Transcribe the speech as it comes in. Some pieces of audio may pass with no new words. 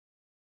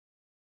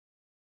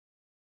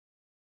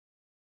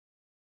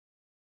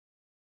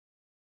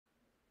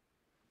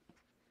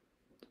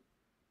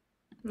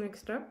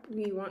Next up,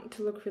 we want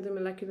to look for the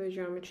molecular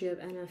geometry of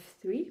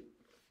NF3.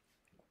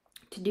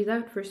 To do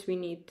that, first we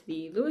need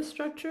the Lewis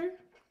structure.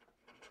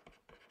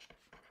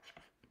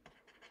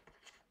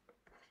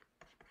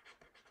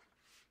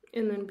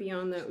 And then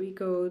beyond that, we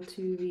go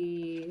to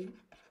the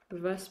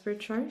Vesper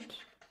chart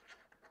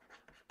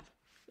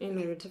in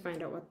order to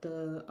find out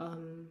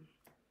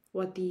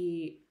what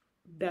the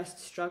best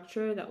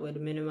structure that would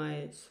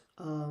minimize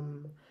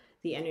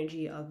the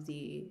energy of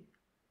the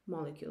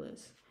molecule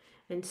is.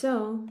 And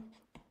so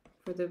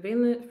for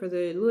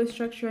the Lewis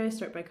structure, I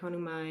start by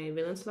counting my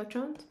valence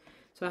electrons.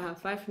 So I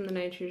have 5 from the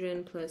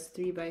nitrogen plus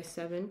 3 by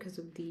 7 because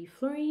of the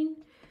fluorine.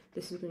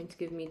 This is going to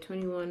give me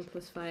 21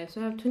 plus 5,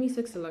 so I have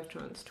 26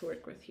 electrons to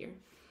work with here.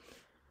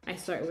 I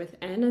start with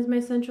N as my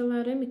central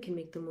atom. It can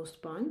make the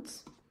most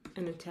bonds,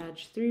 and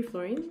attach 3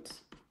 fluorines.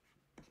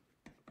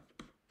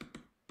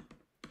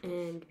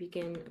 And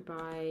begin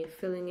by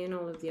filling in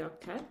all of the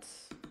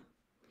octets.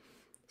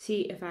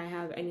 See if I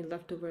have any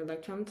leftover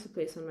electrons to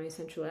place on my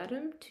central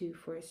atom. 2,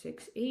 4,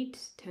 6, 8,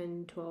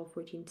 10, 12,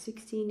 14,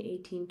 16,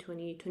 18,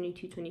 20,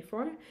 22,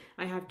 24.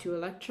 I have 2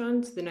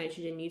 electrons. The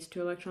nitrogen needs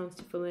 2 electrons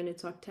to fill in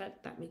its octet.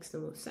 That makes the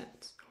most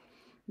sense.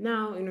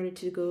 Now, in order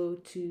to go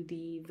to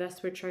the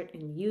Vesper chart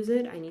and use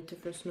it, I need to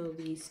first know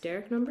the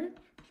steric number.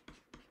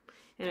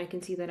 And I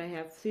can see that I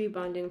have 3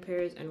 bonding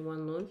pairs and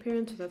 1 lone pair,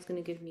 and so that's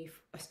going to give me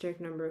a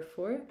steric number of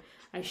 4.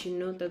 I should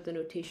note that the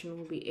notation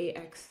will be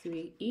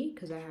AX3E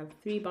because I have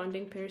 3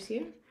 bonding pairs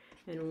here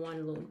and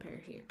 1 lone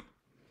pair here.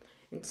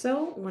 And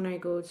so when I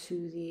go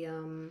to the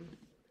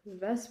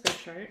Vesper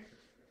chart,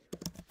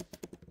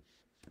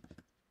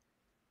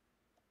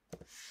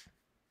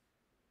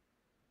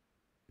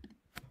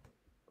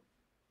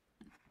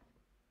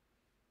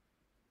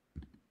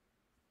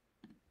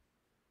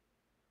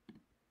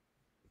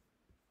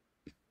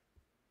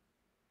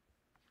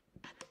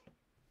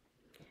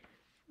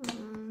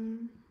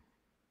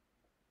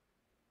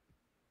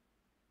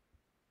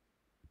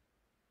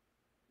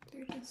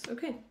 there it is.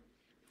 Okay.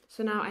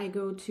 So now I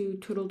go to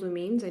total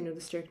domains. I know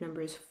the steric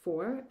number is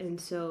 4,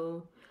 and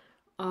so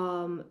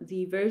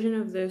the version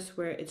of this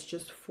where it's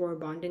just 4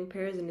 bonding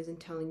pairs and isn't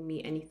telling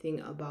me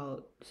anything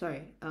about,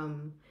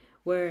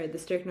 where the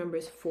steric number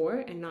is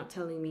 4 and not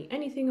telling me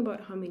anything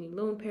about how many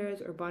lone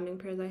pairs or bonding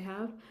pairs I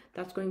have,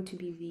 that's going to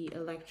be the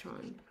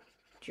electron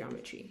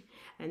geometry,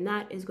 and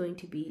that is going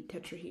to be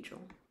tetrahedral.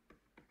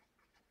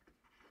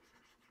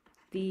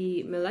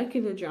 The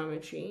molecular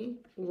geometry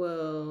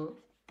will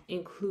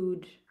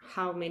include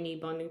how many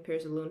bonding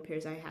pairs or lone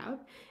pairs I have,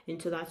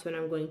 and so that's when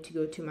I'm going to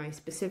go to my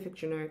specific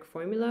generic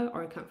formula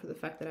or account for the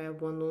fact that I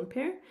have 1 lone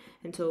pair,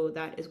 and so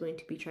that is going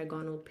to be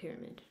trigonal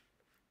pyramid.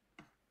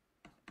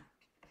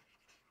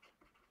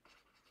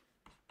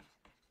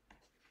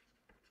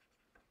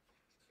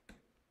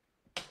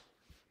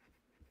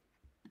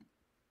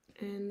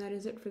 And that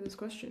is it for this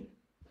question.